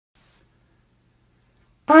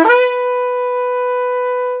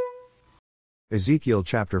Ezekiel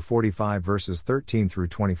chapter 45 verses 13 through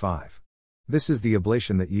 25. This is the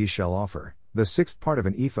oblation that ye shall offer, the 6th part of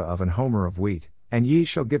an ephah of an homer of wheat, and ye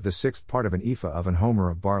shall give the 6th part of an ephah of an homer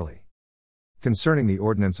of barley. Concerning the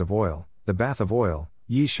ordinance of oil, the bath of oil,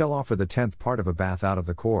 ye shall offer the 10th part of a bath out of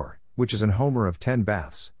the core, which is an homer of 10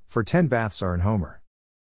 baths, for 10 baths are an homer.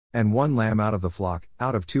 And 1 lamb out of the flock,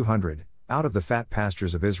 out of 200, out of the fat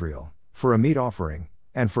pastures of Israel, for a meat offering,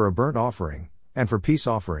 and for a burnt offering, and for peace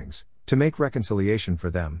offerings, to make reconciliation for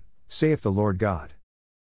them, saith the Lord God.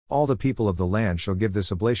 All the people of the land shall give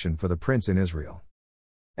this oblation for the prince in Israel.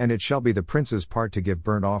 And it shall be the prince's part to give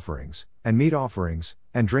burnt offerings, and meat offerings,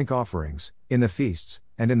 and drink offerings, in the feasts,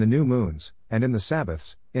 and in the new moons, and in the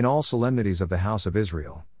Sabbaths, in all solemnities of the house of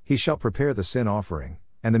Israel. He shall prepare the sin offering,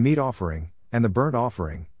 and the meat offering, and the burnt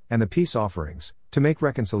offering, and the peace offerings, to make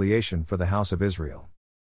reconciliation for the house of Israel.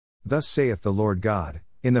 Thus saith the Lord God,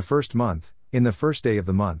 in the 1st month, in the 1st day of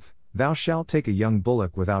the month, thou shalt take a young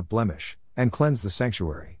bullock without blemish, and cleanse the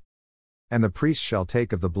sanctuary. And the priest shall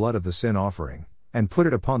take of the blood of the sin offering, and put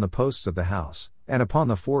it upon the posts of the house, and upon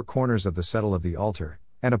the 4 corners of the settle of the altar,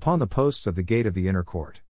 and upon the posts of the gate of the inner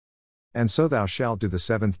court. And so thou shalt do the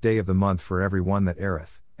 7th day of the month for every one that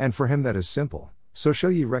erreth, and for him that is simple, so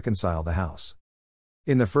shall ye reconcile the house.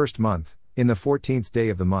 In the 1st month, in the 14th day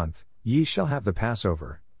of the month, ye shall have the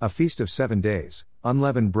Passover, a feast of 7 days,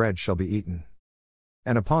 unleavened bread shall be eaten.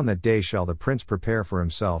 And upon that day shall the prince prepare for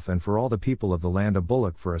himself and for all the people of the land a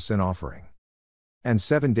bullock for a sin offering. And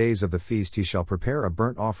 7 days of the feast he shall prepare a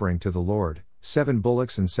burnt offering to the Lord, 7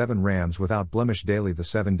 bullocks and 7 rams without blemish daily the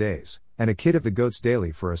 7 days, and a kid of the goats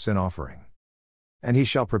daily for a sin offering. And he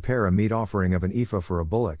shall prepare a meat offering of an ephah for a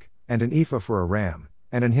bullock, and an ephah for a ram,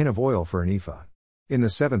 and an hin of oil for an ephah. In the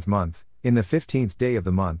 7th month, in the 15th day of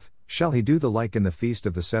the month, shall he do the like in the feast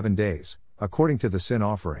of the 7 days, according to the sin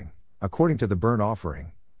offering, according to the burnt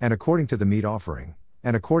offering, and according to the meat offering,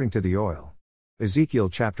 and according to the oil. Ezekiel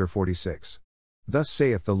chapter 46. Thus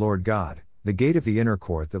saith the Lord God, the gate of the inner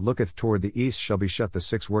court that looketh toward the east shall be shut the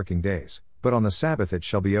 6 working days, but on the Sabbath it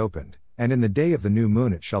shall be opened, and in the day of the new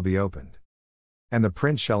moon it shall be opened. And the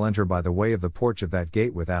prince shall enter by the way of the porch of that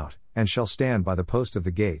gate without, and shall stand by the post of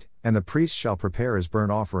the gate, and the priest shall prepare his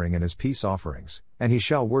burnt offering and his peace offerings, and he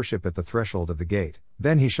shall worship at the threshold of the gate,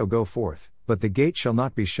 then he shall go forth, but the gate shall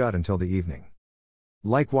not be shut until the evening.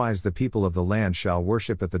 Likewise the people of the land shall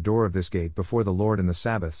worship at the door of this gate before the Lord in the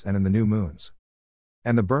Sabbaths and in the new moons.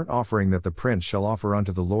 And the burnt offering that the prince shall offer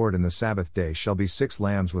unto the Lord in the Sabbath day shall be 6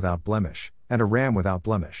 lambs without blemish, and a ram without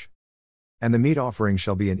blemish. And the meat offering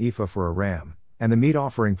shall be an ephah for a ram, and the meat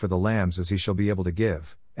offering for the lambs as he shall be able to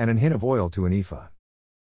give, and an hin of oil to an ephah.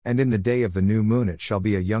 And in the day of the new moon it shall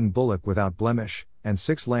be a young bullock without blemish, and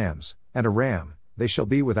 6 lambs, and a ram, they shall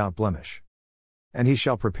be without blemish. And he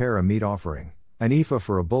shall prepare a meat offering, an ephah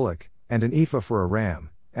for a bullock, and an ephah for a ram,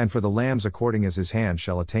 and for the lambs according as his hand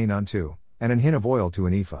shall attain unto, and an hin of oil to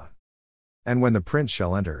an ephah. And when the prince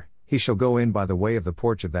shall enter, he shall go in by the way of the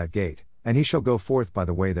porch of that gate, and he shall go forth by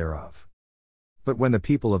the way thereof. But when the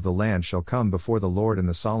people of the land shall come before the Lord in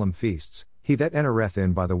the solemn feasts, he that entereth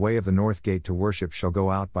in by the way of the north gate to worship shall go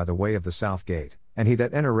out by the way of the south gate, and he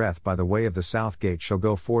that entereth by the way of the south gate shall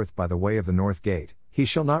go forth by the way of the north gate, he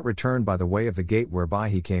shall not return by the way of the gate whereby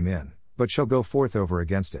he came in, but shall go forth over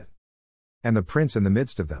against it. And the prince in the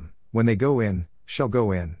midst of them, when they go in, shall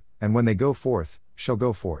go in, and when they go forth, shall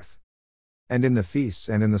go forth. And in the feasts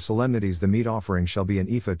and in the solemnities the meat offering shall be an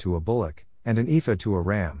ephah to a bullock, and an ephah to a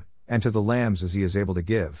ram, and to the lambs as he is able to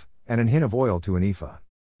give, and an hin of oil to an ephah.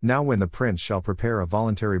 Now when the prince shall prepare a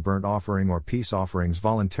voluntary burnt offering or peace offerings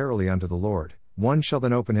voluntarily unto the Lord, one shall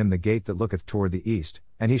then open him the gate that looketh toward the east,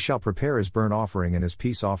 and he shall prepare his burnt offering and his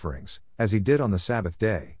peace offerings, as he did on the Sabbath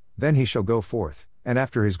day, then he shall go forth, and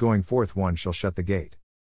after his going forth one shall shut the gate.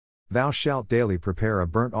 Thou shalt daily prepare a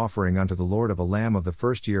burnt offering unto the Lord of a lamb of the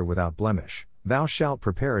 1st year without blemish, thou shalt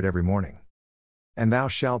prepare it every morning. And thou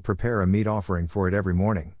shalt prepare a meat offering for it every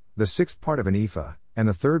morning, the 6th part of an ephah, and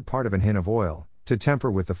the 3rd part of an hin of oil, to temper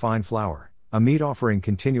with the fine flour, a meat offering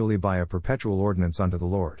continually by a perpetual ordinance unto the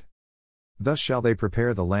Lord. Thus shall they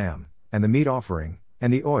prepare the lamb, and the meat offering,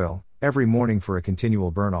 and the oil, every morning for a continual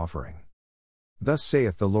burnt offering. Thus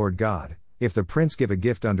saith the Lord God, if the prince give a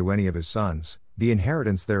gift unto any of his sons, the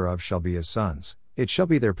inheritance thereof shall be his sons, it shall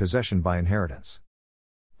be their possession by inheritance.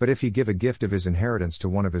 But if he give a gift of his inheritance to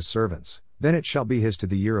one of his servants, then it shall be his to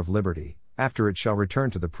the year of liberty, after it shall return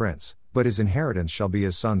to the prince, but his inheritance shall be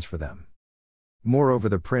his sons for them. Moreover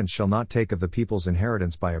the prince shall not take of the people's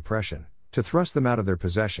inheritance by oppression, to thrust them out of their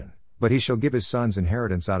possession, but he shall give his sons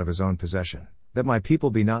inheritance out of his own possession, that my people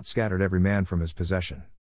be not scattered every man from his possession.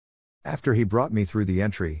 After he brought me through the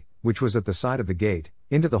entry, which was at the side of the gate,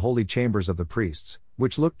 into the holy chambers of the priests,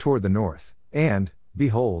 which looked toward the north, and,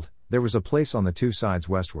 behold, there was a place on the two sides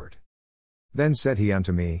westward. Then said he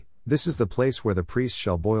unto me, This is the place where the priests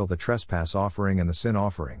shall boil the trespass offering and the sin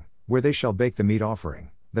offering, where they shall bake the meat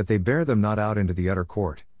offering, that they bear them not out into the utter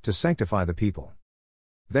court, to sanctify the people.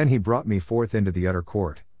 Then he brought me forth into the utter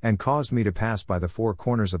court, and caused me to pass by the four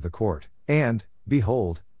corners of the court, and,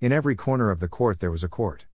 behold, in every corner of the court there was a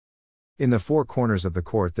court. In the four corners of the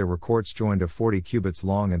court there were courts joined of 40 cubits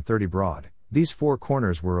long and 30 broad, these four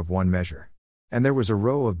corners were of one measure. And there was a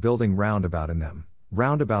row of building round about in them,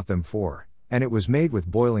 round about them four, and it was made with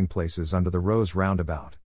boiling places under the rows round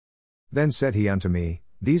about. Then said he unto me,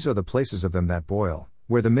 These are the places of them that boil,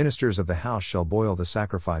 where the ministers of the house shall boil the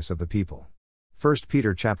sacrifice of the people. 1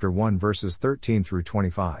 Peter chapter 1 verses 13 through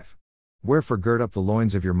 25. Wherefore gird up the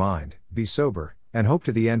loins of your mind, be sober, and hope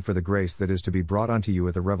to the end for the grace that is to be brought unto you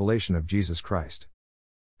at the revelation of Jesus Christ.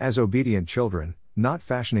 As obedient children, not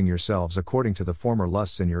fashioning yourselves according to the former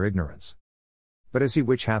lusts in your ignorance. But as he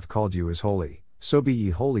which hath called you is holy, so be ye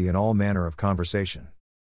holy in all manner of conversation.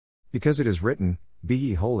 Because it is written, Be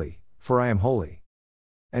ye holy, for I am holy.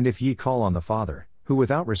 And if ye call on the Father, who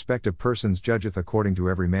without respect of persons judgeth according to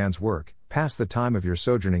every man's work, pass the time of your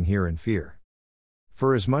sojourning here in fear.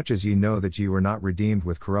 For as much as ye know that ye were not redeemed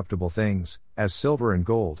with corruptible things, as silver and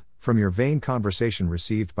gold, from your vain conversation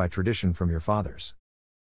received by tradition from your fathers.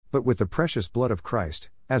 But with the precious blood of Christ,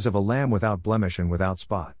 as of a lamb without blemish and without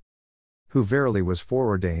spot. Who verily was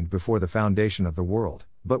foreordained before the foundation of the world,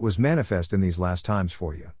 but was manifest in these last times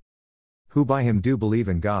for you. Who by him do believe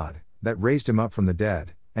in God, that raised him up from the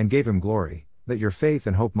dead, and gave him glory, that your faith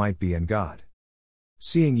and hope might be in God.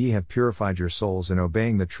 Seeing ye have purified your souls in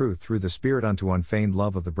obeying the truth through the Spirit unto unfeigned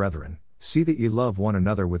love of the brethren, see that ye love one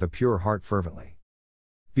another with a pure heart fervently.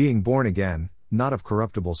 Being born again, not of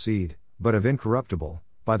corruptible seed, but of incorruptible,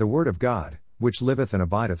 by the word of God, which liveth and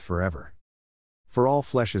abideth forever. For all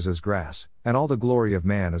flesh is as grass, and all the glory of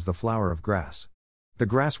man as the flower of grass. The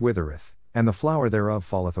grass withereth, and the flower thereof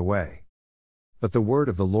falleth away. But the word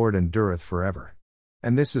of the Lord endureth forever.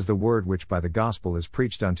 And this is the word which by the gospel is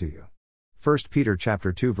preached unto you. 1 Peter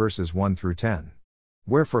chapter 2 verses 1 through 10.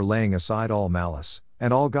 Wherefore laying aside all malice,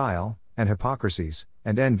 and all guile, and hypocrisies,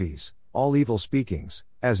 and envies, all evil speakings,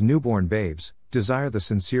 as newborn babes, desire the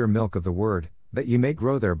sincere milk of the word, that ye may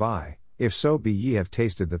grow thereby, if so be ye have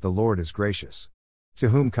tasted that the Lord is gracious. To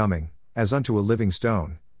whom coming, as unto a living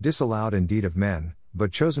stone, disallowed indeed of men,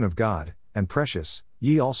 but chosen of God, and precious,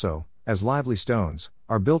 ye also, as lively stones,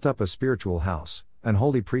 are built up a spiritual house, an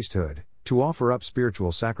holy priesthood, to offer up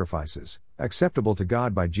spiritual sacrifices, acceptable to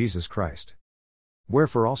God by Jesus Christ.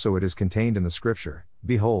 Wherefore also it is contained in the Scripture,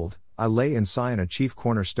 Behold, I lay in Sion a chief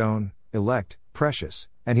cornerstone, elect, precious,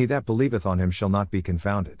 and he that believeth on him shall not be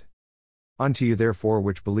confounded. Unto you therefore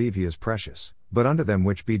which believe he is precious, but unto them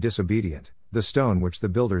which be disobedient, the stone which the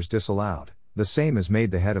builders disallowed, the same is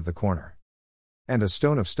made the head of the corner. And a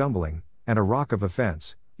stone of stumbling, and a rock of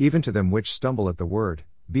offense, even to them which stumble at the word,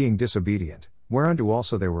 being disobedient, whereunto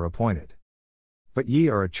also they were appointed. But ye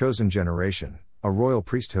are a chosen generation, a royal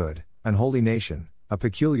priesthood, an holy nation, a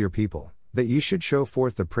peculiar people, that ye should show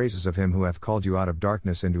forth the praises of him who hath called you out of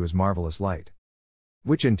darkness into his marvelous light.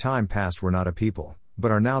 Which in time past were not a people,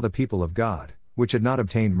 but are now the people of God, which had not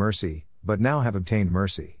obtained mercy, but now have obtained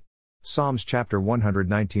mercy. Psalms chapter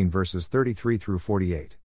 119 verses 33 through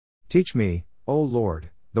 48. Teach me, O Lord,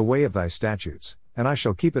 the way of thy statutes, and I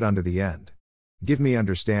shall keep it unto the end. Give me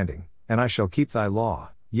understanding, and I shall keep thy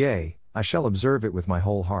law, yea, I shall observe it with my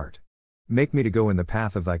whole heart. Make me to go in the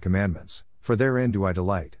path of thy commandments, for therein do I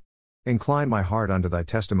delight. Incline my heart unto thy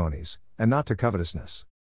testimonies, and not to covetousness.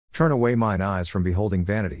 Turn away mine eyes from beholding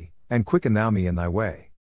vanity, and quicken thou me in thy way.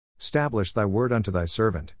 Stablish thy word unto thy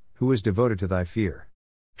servant, who is devoted to thy fear.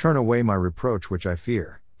 Turn away my reproach which I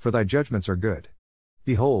fear, for thy judgments are good.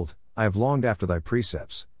 Behold, I have longed after thy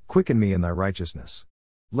precepts, quicken me in thy righteousness.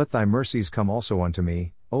 Let thy mercies come also unto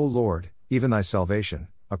me, O Lord, even thy salvation,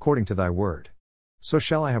 according to thy word. So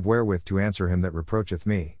shall I have wherewith to answer him that reproacheth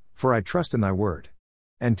me, for I trust in thy word.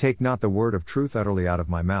 And take not the word of truth utterly out of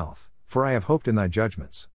my mouth, for I have hoped in thy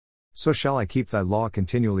judgments. So shall I keep thy law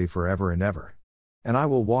continually forever and ever. And I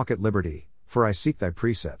will walk at liberty, for I seek thy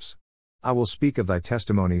precepts. I will speak of thy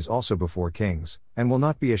testimonies also before kings, and will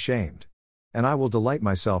not be ashamed. And I will delight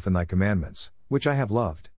myself in thy commandments, which I have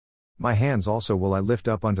loved. My hands also will I lift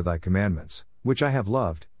up unto thy commandments, which I have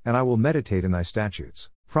loved, and I will meditate in thy statutes.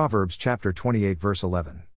 Proverbs chapter 28 verse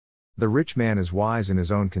 11. The rich man is wise in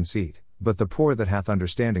his own conceit, but the poor that hath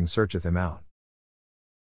understanding searcheth him out.